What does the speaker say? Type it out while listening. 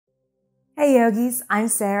Hey yogis, I'm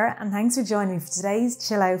Sarah and thanks for joining me for today's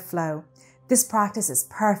Chill Out Flow. This practice is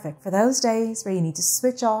perfect for those days where you need to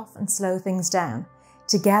switch off and slow things down.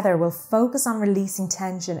 Together we'll focus on releasing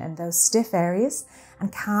tension in those stiff areas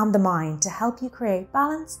and calm the mind to help you create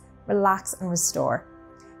balance, relax and restore.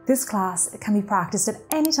 This class can be practiced at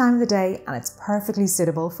any time of the day and it's perfectly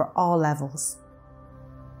suitable for all levels.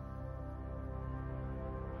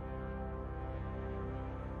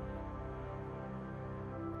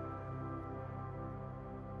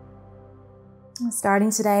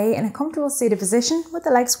 Starting today in a comfortable seated position with the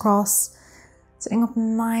legs crossed, sitting up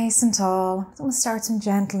nice and tall. I'm going to start some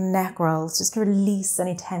gentle neck rolls just to release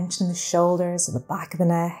any tension in the shoulders or the back of the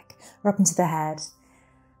neck or up into the head.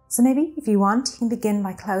 So maybe if you want, you can begin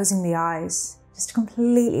by closing the eyes, just to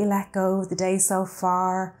completely let go of the day so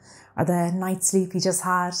far or the night's sleep you just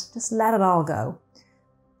had. Just let it all go.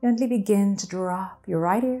 Gently begin to drop your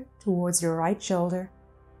right ear towards your right shoulder.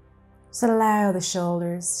 Just allow the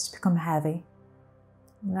shoulders to become heavy.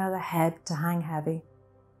 Allow the head to hang heavy.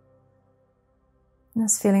 And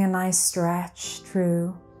just feeling a nice stretch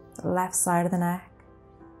through the left side of the neck.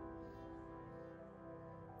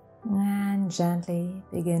 And gently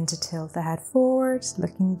begin to tilt the head forward,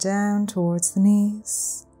 looking down towards the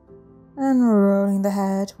knees. And rolling the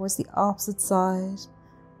head towards the opposite side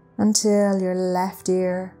until your left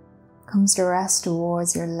ear comes to rest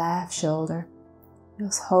towards your left shoulder.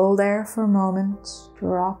 Just hold there for a moment,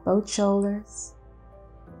 drop both shoulders.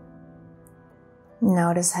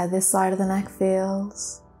 Notice how this side of the neck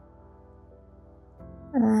feels.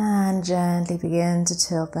 And gently begin to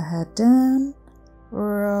tilt the head down,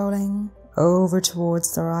 rolling over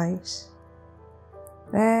towards the right.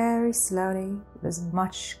 Very slowly, with as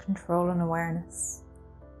much control and awareness.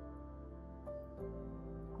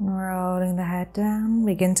 Rolling the head down,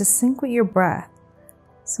 begin to sync with your breath.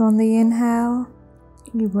 So on the inhale,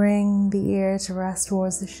 you bring the ear to rest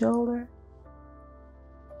towards the shoulder.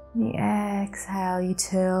 The exhale, you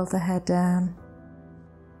tilt the head down.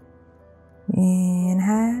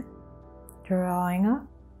 Inhale, drawing up.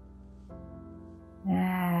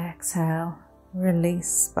 Exhale,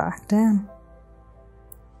 release back down.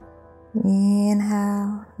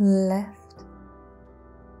 Inhale, lift.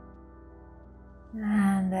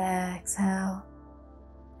 And exhale,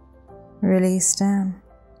 release down.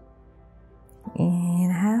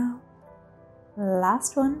 Inhale,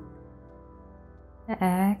 last one.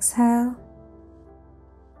 Exhale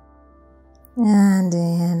and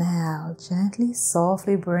inhale. Gently,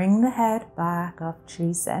 softly bring the head back up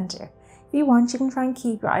to center. If you want, you can try and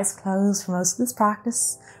keep your eyes closed for most of this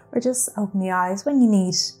practice, or just open the eyes when you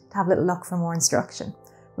need to have a little look for more instruction.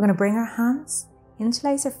 We're going to bring our hands,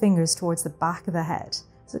 interlace our fingers towards the back of the head.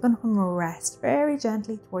 So we're going to come and rest very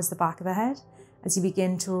gently towards the back of the head as you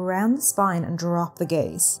begin to round the spine and drop the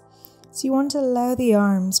gaze. So you want to allow the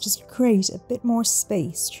arms just to create a bit more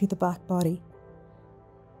space through the back body.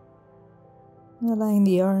 Allowing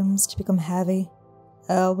the arms to become heavy,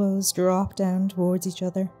 elbows drop down towards each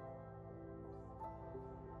other.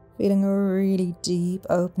 Feeling a really deep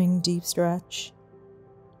opening, deep stretch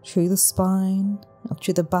through the spine, up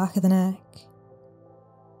through the back of the neck.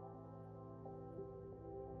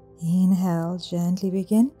 Inhale, gently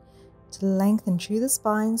begin to lengthen through the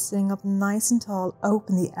spine, sitting up nice and tall.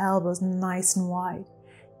 Open the elbows nice and wide.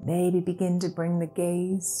 Maybe begin to bring the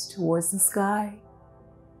gaze towards the sky.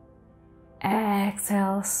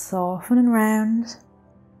 Exhale, soften and round.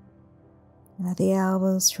 Let the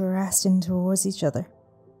elbows rest in towards each other.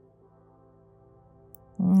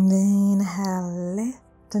 And inhale,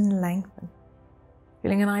 lift and lengthen.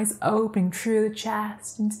 Feeling a nice opening through the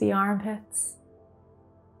chest into the armpits.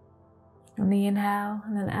 On the inhale,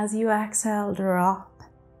 and then as you exhale, drop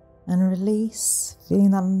and release,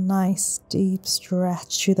 feeling that nice deep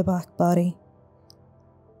stretch through the back body.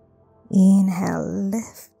 Inhale,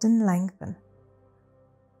 lift and lengthen.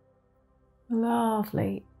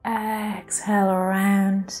 Lovely. Exhale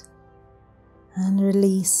around and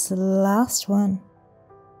release. Last one.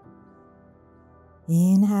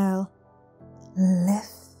 Inhale,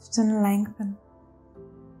 lift and lengthen.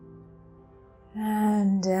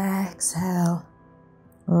 And exhale,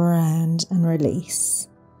 round and release.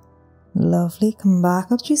 Lovely, come back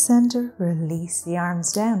up to center, release the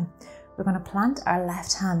arms down. We're going to plant our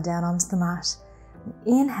left hand down onto the mat.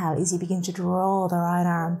 Inhale as you begin to draw the right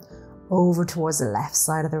arm over towards the left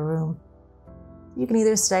side of the room. You can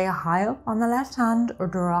either stay high up on the left hand or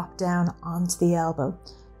drop down onto the elbow,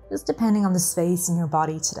 just depending on the space in your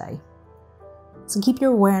body today. So keep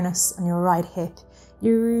your awareness on your right hip.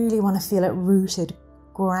 You really want to feel it rooted,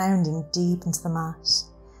 grounding deep into the mat.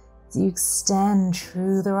 So you extend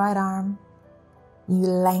through the right arm. You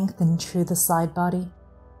lengthen through the side body.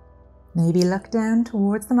 Maybe look down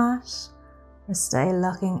towards the mat, or stay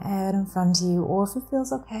looking out in front of you, or if it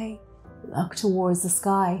feels okay, look towards the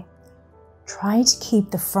sky. Try to keep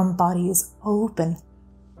the front body as open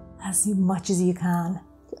as much as you can,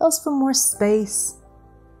 just for more space.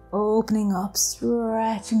 Opening up,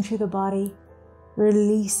 stretching through the body,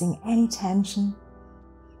 releasing any tension.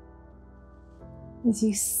 As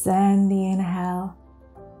you send the inhale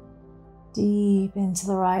deep into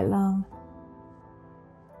the right lung,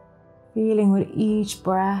 feeling with each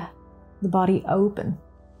breath the body open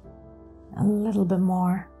a little bit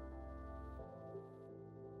more.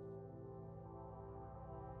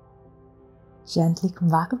 Gently come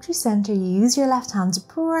back up to center. Use your left hand to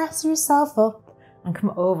press yourself up and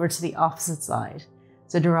come over to the opposite side.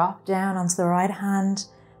 So drop down onto the right hand.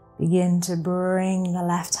 Begin to bring the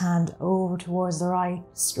left hand over towards the right,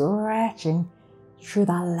 stretching through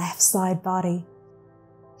that left side body.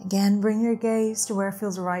 Again, bring your gaze to where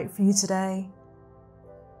feels right for you today.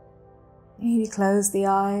 Maybe close the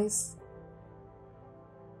eyes.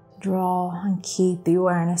 Draw and keep the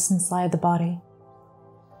awareness inside the body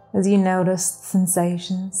as you notice the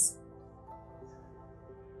sensations.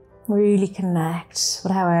 Really connect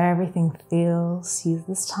with how everything feels. Use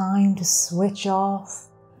this time to switch off.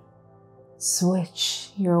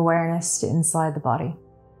 Switch your awareness to inside the body.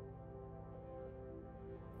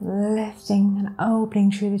 Lifting and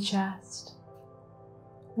opening through the chest.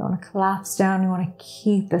 You don't want to collapse down. You want to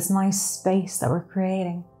keep this nice space that we're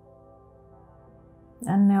creating.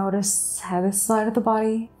 And notice how this side of the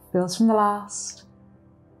body feels from the last.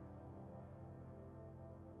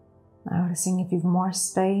 Noticing if you've more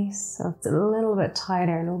space or if it's a little bit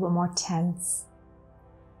tighter, a little bit more tense.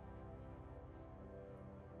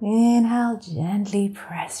 Inhale, gently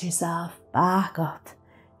press yourself back up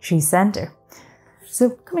through center. So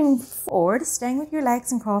coming forward, staying with your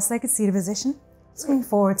legs in cross-legged seated position, swing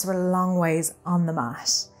forward to a long ways on the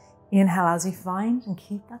mat. Inhale as you find and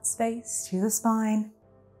keep that space through the spine.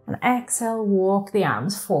 And exhale, walk the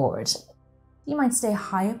arms forward. You might stay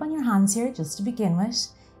high up on your hands here just to begin with.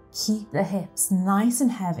 Keep the hips nice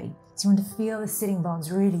and heavy. So you want to feel the sitting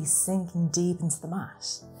bones really sinking deep into the mat.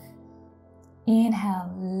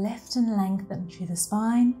 Inhale, lift and lengthen through the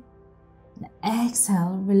spine. And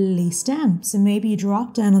exhale, release down. So maybe you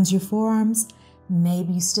drop down onto your forearms.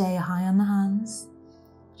 Maybe you stay high on the hands.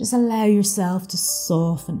 Just allow yourself to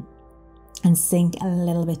soften and sink a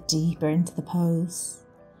little bit deeper into the pose.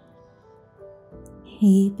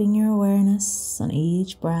 Keeping your awareness on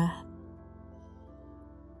each breath.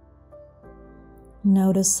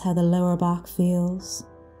 Notice how the lower back feels.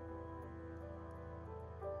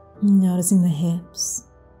 Noticing the hips.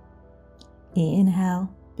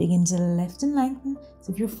 Inhale, begin to lift and lengthen.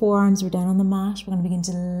 So if your forearms are down on the mat, we're going to begin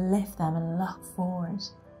to lift them and look forward.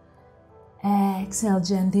 Exhale,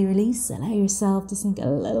 gently release. Allow yourself to sink a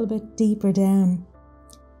little bit deeper down.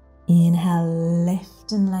 Inhale,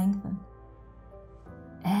 lift and lengthen.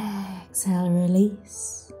 Exhale,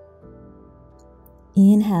 release.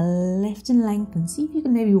 Inhale, lift and lengthen. See if you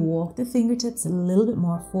can maybe walk the fingertips a little bit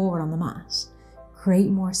more forward on the mat. Create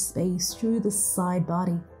more space through the side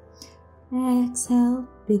body. Exhale,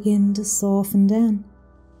 begin to soften down.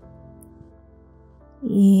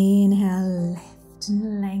 Inhale, lift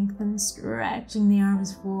and lengthen, stretching the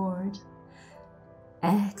arms forward.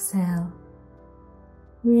 Exhale,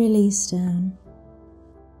 release down.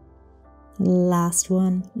 Last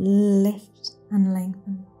one, lift and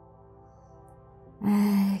lengthen.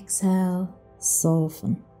 Exhale,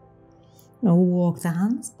 soften. Now walk the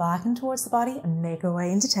hands back and towards the body and make our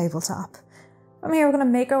way into tabletop. From here, we're going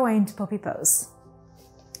to make our way into puppy pose.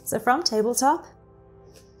 So from tabletop,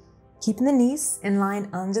 keeping the knees in line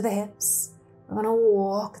under the hips, we're going to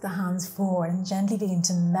walk the hands forward and gently begin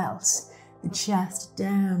to melt the chest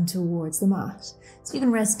down towards the mat. So you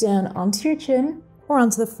can rest down onto your chin or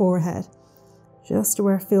onto the forehead, just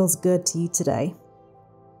where it feels good to you today.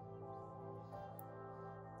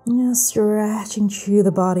 Now stretching through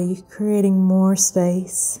the body, creating more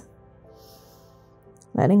space.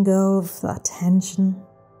 Letting go of that tension,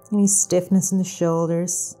 any stiffness in the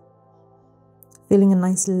shoulders. Feeling a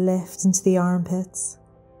nice lift into the armpits.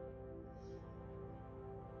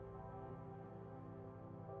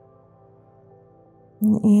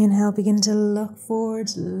 And inhale, begin to look forward,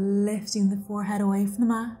 lifting the forehead away from the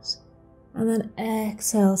mat. And then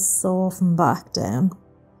exhale, soften back down.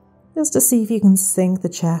 Just to see if you can sink the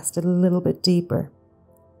chest a little bit deeper.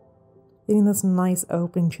 Feeling this nice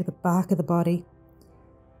opening through the back of the body.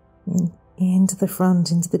 Into the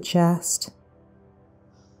front, into the chest.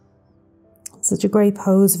 It's Such a great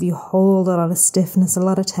pose if you hold a lot of stiffness, a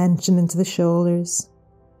lot of tension into the shoulders.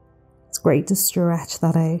 It's great to stretch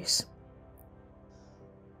that out.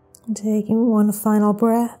 And taking one final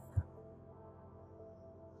breath.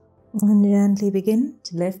 And gently begin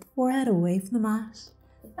to lift the forehead away from the mat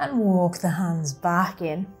and walk the hands back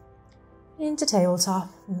into tabletop.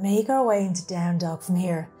 Make our way into down dog from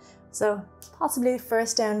here. So possibly the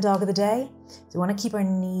first down dog of the day. So we want to keep our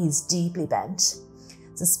knees deeply bent.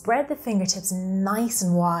 So spread the fingertips nice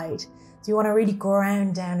and wide. So you want to really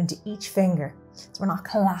ground down into each finger. So we're not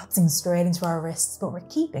collapsing straight into our wrists, but we're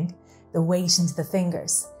keeping the weight into the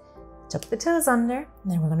fingers. Tuck the toes under,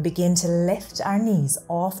 and then we're going to begin to lift our knees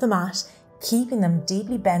off the mat, keeping them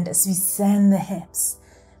deeply bent as we send the hips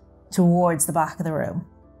towards the back of the room.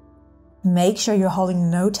 Make sure you're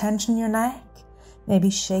holding no tension in your neck.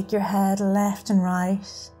 Maybe shake your head left and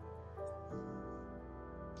right.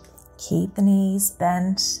 Keep the knees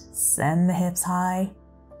bent, send the hips high.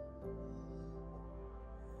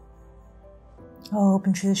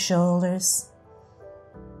 Open through the shoulders.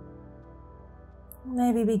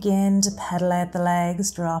 Maybe begin to pedal out the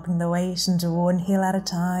legs, dropping the weight into one heel at a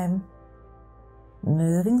time.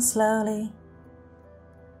 Moving slowly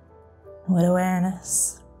with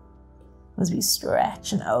awareness as we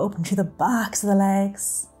stretch and open through the backs of the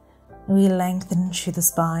legs. We lengthen through the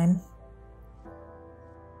spine.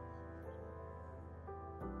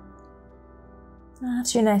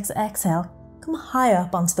 After your next exhale, come high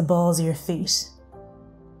up onto the balls of your feet.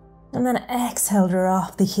 And then exhale,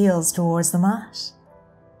 drop the heels towards the mat.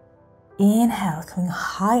 Inhale, coming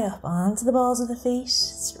high up onto the balls of the feet,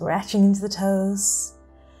 stretching into the toes.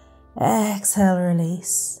 Exhale,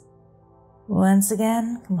 release. Once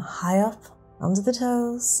again, come high up onto the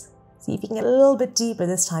toes. See if you can get a little bit deeper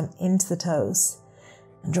this time into the toes.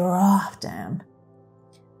 And drop down.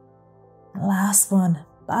 Last one,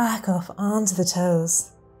 back up onto the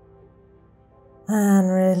toes. And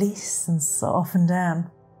release and soften down.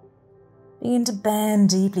 Begin to bend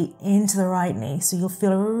deeply into the right knee so you'll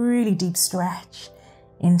feel a really deep stretch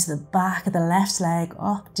into the back of the left leg,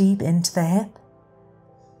 up deep into the hip.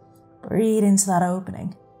 Breathe into that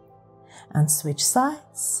opening and switch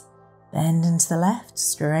sides. Bend into the left,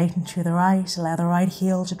 straighten through the right, allow the right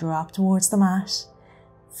heel to drop towards the mat.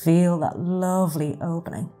 Feel that lovely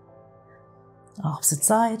opening. Opposite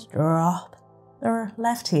side, drop the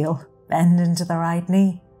left heel, bend into the right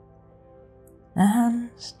knee. And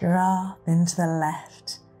drop into the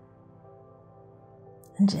left.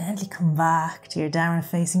 And gently come back to your downward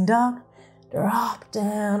facing dog. Drop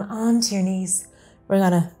down onto your knees. We're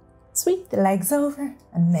going to sweep the legs over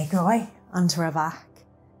and make our way onto our back.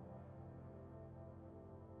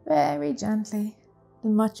 Very gently,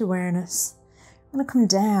 with much awareness. We're going to come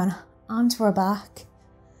down onto our back.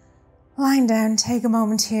 Lying down, take a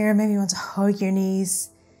moment here. Maybe you want to hug your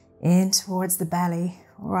knees in towards the belly.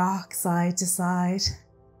 Rock side to side.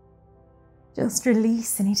 Just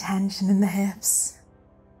release any tension in the hips.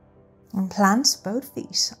 And plant both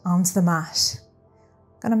feet onto the mat.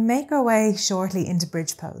 Going to make our way shortly into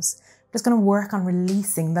bridge pose. We're just going to work on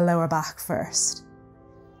releasing the lower back first.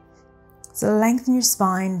 So lengthen your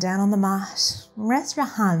spine down on the mat. And rest your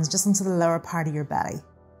hands just onto the lower part of your belly.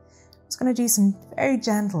 Just going to do some very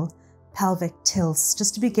gentle pelvic tilts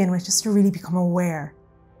just to begin with, just to really become aware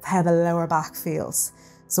of how the lower back feels.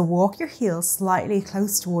 So walk your heels slightly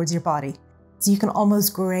close towards your body so you can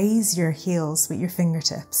almost graze your heels with your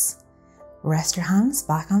fingertips. Rest your hands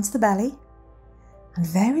back onto the belly and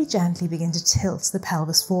very gently begin to tilt the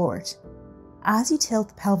pelvis forward. As you tilt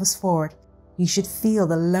the pelvis forward, you should feel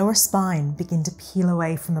the lower spine begin to peel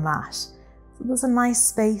away from the mat. So there's a nice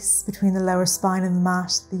space between the lower spine and the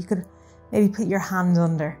mat that you could maybe put your hand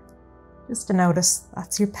under. Just to notice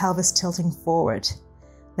that's your pelvis tilting forward.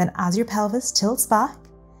 Then as your pelvis tilts back,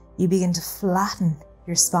 you begin to flatten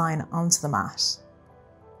your spine onto the mat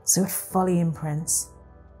so it fully imprints.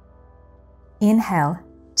 Inhale,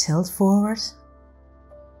 tilt forward.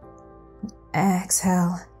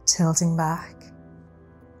 Exhale, tilting back.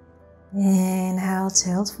 Inhale,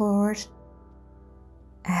 tilt forward.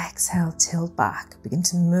 Exhale, tilt back. Begin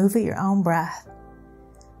to move at your own breath.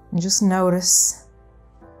 And just notice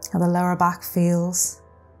how the lower back feels.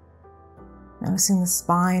 Noticing the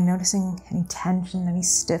spine, noticing any tension, any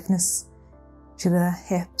stiffness to the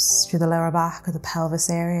hips, to the lower back or the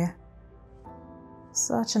pelvis area.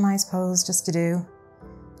 Such a nice pose just to do,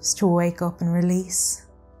 just to wake up and release.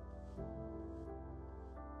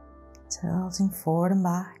 Tilting forward and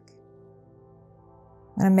back.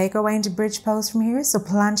 I'm going to make our way into bridge pose from here, so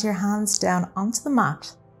plant your hands down onto the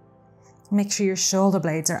mat. Make sure your shoulder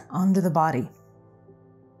blades are under the body.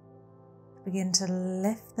 Begin to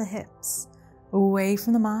lift the hips away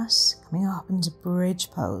from the mat, coming up into bridge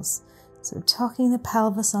pose. So tucking the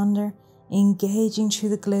pelvis under, engaging through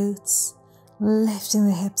the glutes, lifting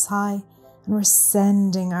the hips high, and we're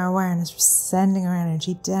sending our awareness, we're sending our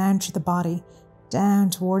energy down through the body, down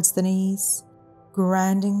towards the knees,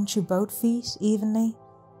 grounding through both feet evenly,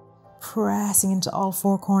 pressing into all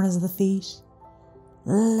four corners of the feet.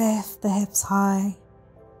 Lift the hips high.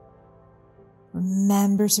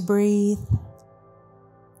 Remember to breathe.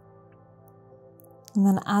 And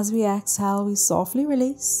then as we exhale, we softly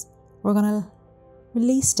release. We're going to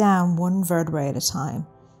release down one vertebrae at a time.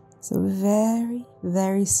 So very,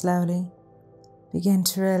 very slowly begin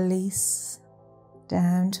to release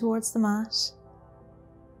down towards the mat.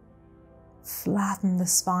 Flatten the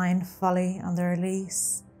spine fully on the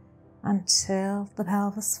release and tilt the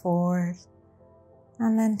pelvis forward.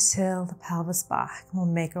 And then tilt the pelvis back. We'll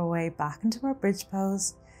make our way back into our bridge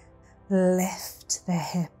pose. Lift the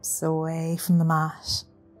hips away from the mat,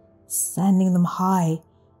 sending them high.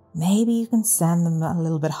 Maybe you can send them a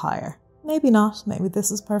little bit higher. Maybe not. Maybe this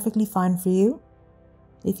is perfectly fine for you.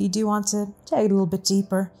 If you do want to take it a little bit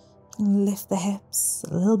deeper, you can lift the hips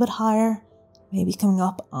a little bit higher. Maybe coming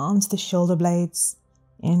up onto the shoulder blades,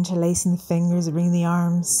 interlacing the fingers, bringing the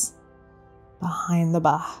arms behind the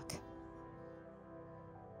back.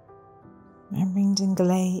 Remembering to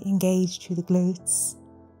engage through the glutes.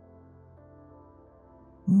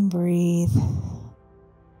 And breathe.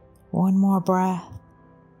 One more breath.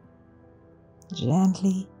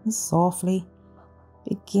 Gently and softly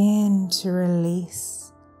begin to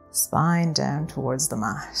release the spine down towards the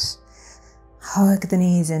mat. Hug the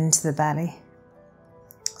knees into the belly.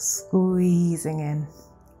 Squeezing in.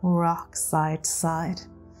 Rock side to side.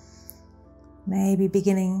 Maybe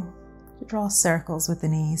beginning to draw circles with the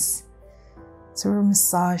knees. So we're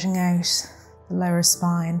massaging out the lower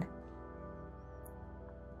spine.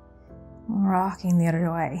 Rocking the other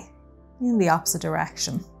way in the opposite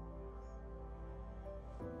direction.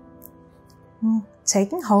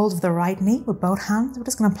 Taking hold of the right knee with both hands, we're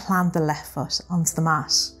just going to plant the left foot onto the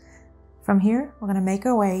mat. From here, we're going to make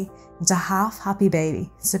our way into half happy baby.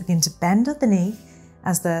 So begin to bend at the knee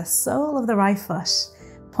as the sole of the right foot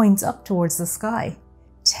points up towards the sky.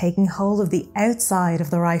 Taking hold of the outside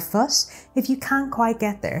of the right foot. If you can't quite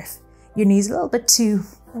get there, if your knee's a little bit too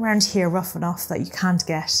around here, rough enough that you can't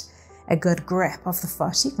get a good grip of the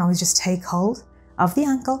foot, you can always just take hold of the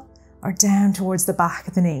ankle or down towards the back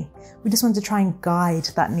of the knee. We just want to try and guide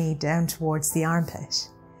that knee down towards the armpit.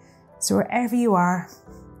 So wherever you are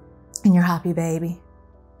in your happy baby,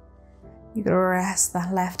 you could rest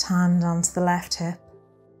that left hand onto the left hip,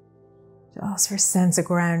 just for a sense of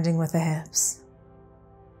grounding with the hips.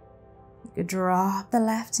 You could drop the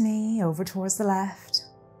left knee over towards the left,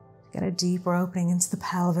 get a deeper opening into the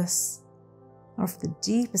pelvis. Or for the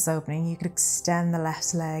deepest opening, you could extend the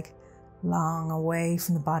left leg long away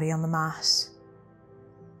from the body on the mat.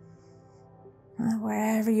 And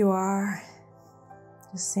wherever you are,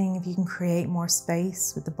 just seeing if you can create more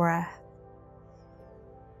space with the breath.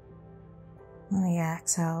 On the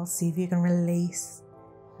exhale, see if you can release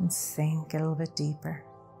and sink a little bit deeper.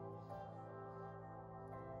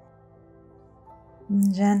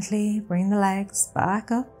 And gently bring the legs back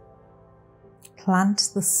up. Plant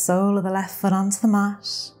the sole of the left foot onto the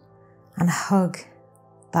mat and hug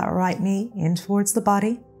that right knee in towards the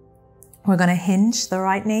body. We're going to hinge the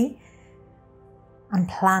right knee and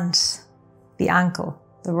plant the ankle,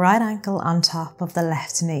 the right ankle on top of the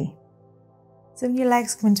left knee. So your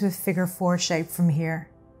legs come into a figure four shape from here.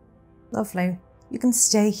 Lovely. You can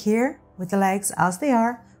stay here with the legs as they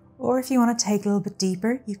are, or if you want to take a little bit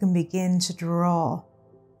deeper, you can begin to draw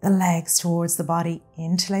the legs towards the body,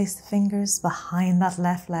 interlace the fingers behind that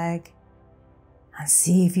left leg, and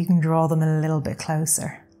see if you can draw them a little bit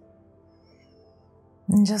closer.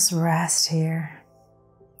 And just rest here.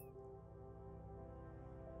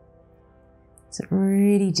 It's a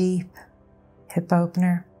really deep hip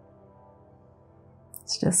opener.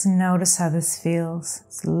 So just notice how this feels.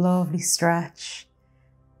 It's a lovely stretch.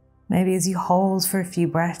 Maybe as you hold for a few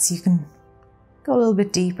breaths, you can go a little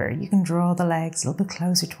bit deeper. You can draw the legs a little bit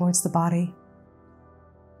closer towards the body.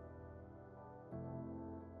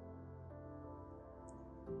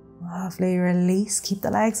 Lovely, release. Keep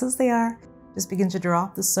the legs as they are. Just begin to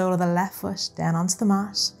drop the sole of the left foot down onto the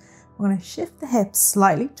mat. We're going to shift the hips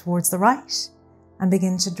slightly towards the right and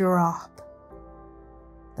begin to drop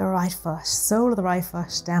the right foot, sole of the right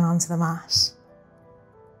foot down onto the mat.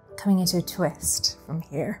 Coming into a twist from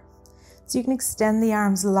here. So you can extend the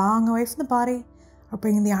arms long away from the body or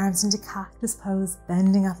bringing the arms into cactus pose,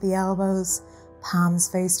 bending at the elbows, palms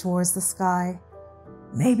face towards the sky.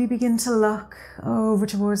 Maybe begin to look over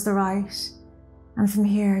towards the right And from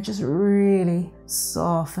here, just really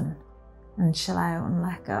soften and chill out and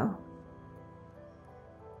let go.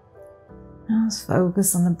 Now just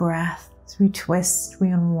focus on the breath as we twist, we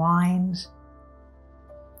unwind,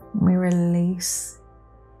 we release.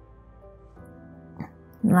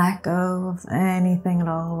 Let go of anything at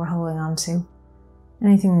all we're holding on to,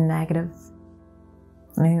 anything negative,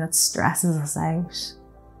 anything that stresses us out,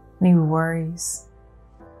 any worries.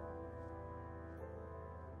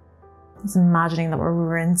 Just imagining that we're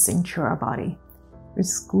rinsing through our body. We're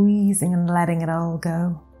squeezing and letting it all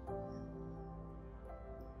go.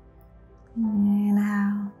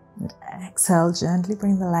 Inhale and exhale, gently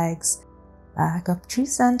bring the legs back up through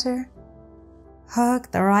center.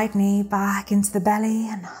 Hug the right knee back into the belly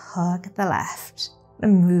and hug the left.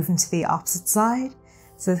 And move into the opposite side.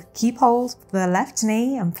 So keep hold of the left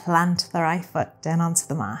knee and plant the right foot down onto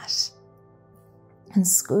the mat. And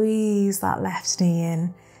squeeze that left knee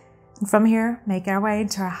in. And from here, make our way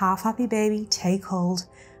into our half happy baby. Take hold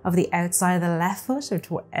of the outside of the left foot or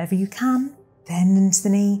to wherever you can. Bend into the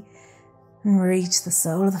knee and reach the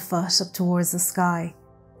sole of the foot up towards the sky.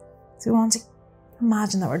 So we want to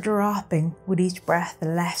imagine that we're dropping with each breath the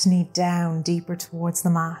left knee down deeper towards the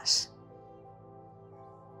mat.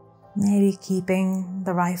 Maybe keeping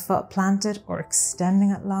the right foot planted or extending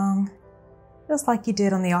it long, just like you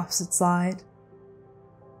did on the opposite side.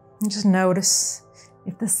 And just notice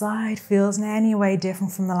if the side feels in any way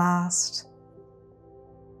different from the last.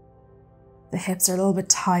 The hips are a little bit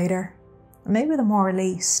tighter, or maybe they're more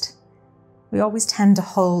released. We always tend to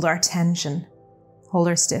hold our tension, hold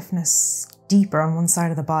our stiffness deeper on one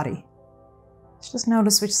side of the body. Just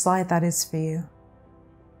notice which side that is for you.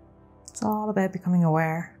 It's all about becoming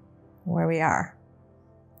aware of where we are.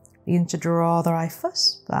 Begin to draw the right foot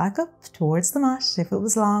back up towards the mat if it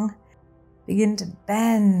was long. Begin to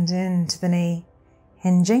bend into the knee,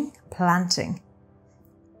 hinging, planting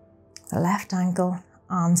the left ankle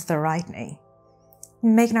onto the right knee.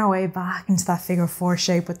 Making our way back into that figure 4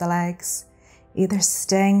 shape with the legs. Either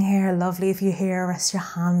staying here, lovely if you're here, rest your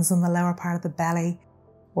hands on the lower part of the belly.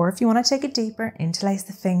 Or if you want to take it deeper, interlace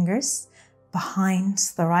the fingers behind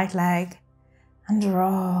the right leg and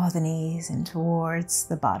draw the knees in towards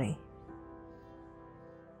the body.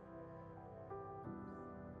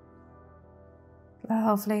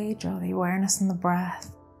 Lovely, draw the awareness in the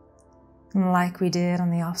breath. And like we did on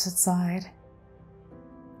the opposite side,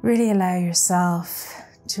 really allow yourself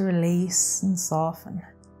to release and soften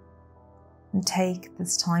and take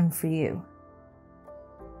this time for you.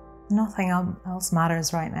 Nothing else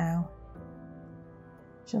matters right now.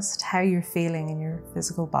 Just how you're feeling in your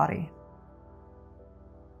physical body.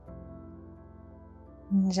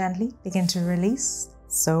 And gently begin to release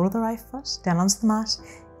the sole of the right foot down onto the mat.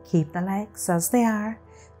 Keep the legs as they are.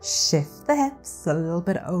 Shift the hips a little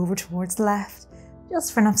bit over towards the left,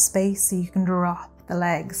 just for enough space so you can drop the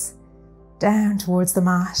legs down towards the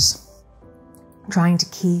mat. Trying to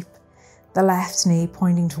keep the left knee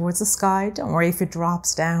pointing towards the sky. Don't worry if it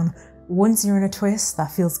drops down. Once you're in a twist,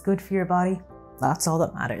 that feels good for your body. That's all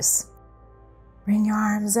that matters. Bring your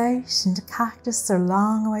arms out into cactus or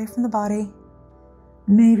long away from the body.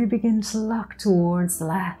 Maybe begin to look towards the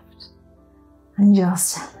left and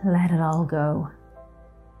just let it all go.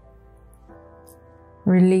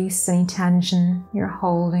 Release any tension you're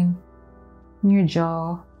holding in your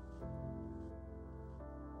jaw.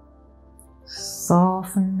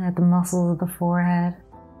 Soften out the muscles of the forehead.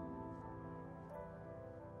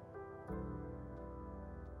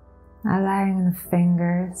 Allowing the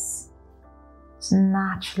fingers to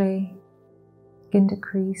naturally begin to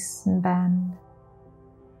crease and bend.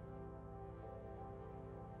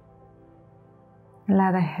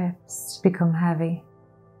 Allow the hips to become heavy.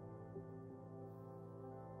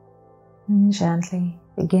 And gently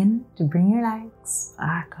begin to bring your legs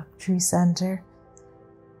back up through center.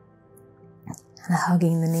 And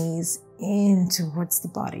hugging the knees in towards the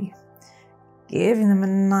body. Giving them a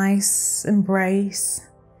nice embrace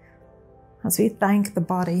as we thank the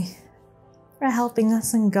body for helping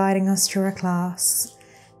us and guiding us through our class.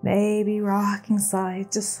 Maybe rocking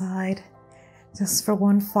side to side, just for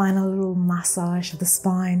one final little massage of the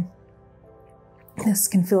spine. This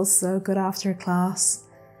can feel so good after a class,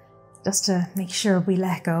 just to make sure we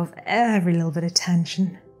let go of every little bit of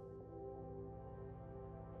tension.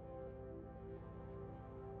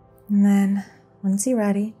 And then, once you're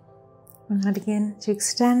ready, we're going to begin to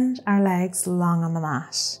extend our legs long on the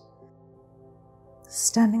mat.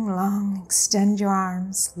 Standing long, extend your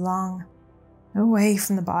arms long away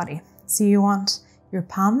from the body. So you want your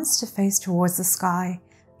palms to face towards the sky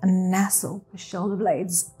and nestle the shoulder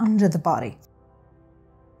blades under the body.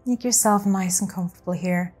 Make yourself nice and comfortable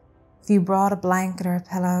here. If you brought a blanket or a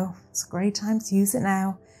pillow, it's a great time to use it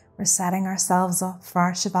now. We're setting ourselves up for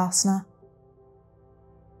our Shavasana.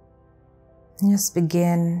 And just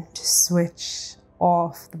begin to switch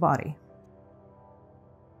off the body.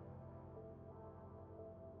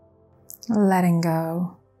 Letting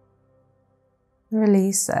go.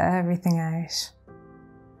 Release everything out.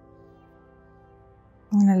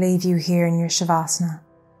 I'm going to leave you here in your Shavasana.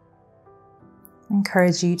 I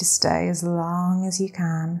encourage you to stay as long as you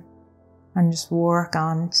can and just work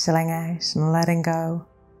on chilling out and letting go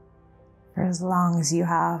for as long as you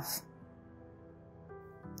have.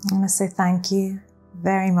 I want to say thank you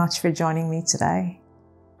very much for joining me today.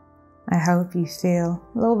 I hope you feel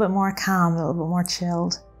a little bit more calm, a little bit more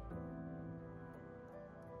chilled.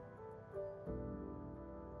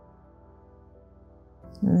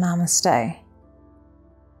 Namaste.